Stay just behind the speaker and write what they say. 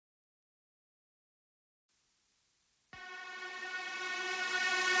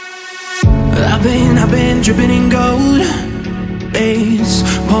I've been dripping in gold. It's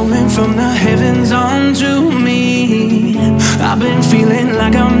pouring from the heavens onto me. I've been feeling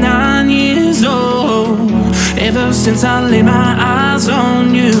like I'm 9 years old ever since I laid my eyes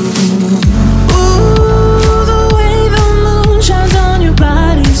on you. Ooh, the way the moon shines on your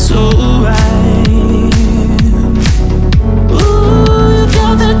body so right. Ooh, you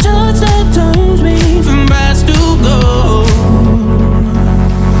got that touch that turns me from brass to gold.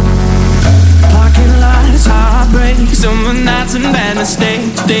 Parking lots, heartbreaks, summer nights and bad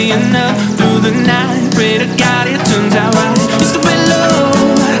mistakes, staying up through the night. Pray to God it turns out right. Used to be low,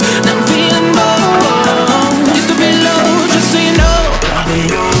 now I'm feeling bold. Used to be low, just so you know I'll be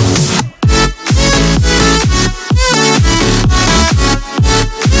yours.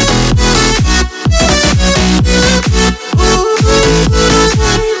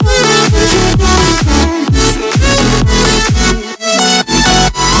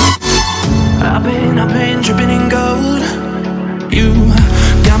 I've been dripping in gold. You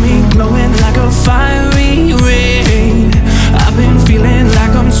got me glowing like a fiery ring. I've been feeling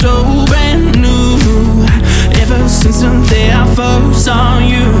like I'm so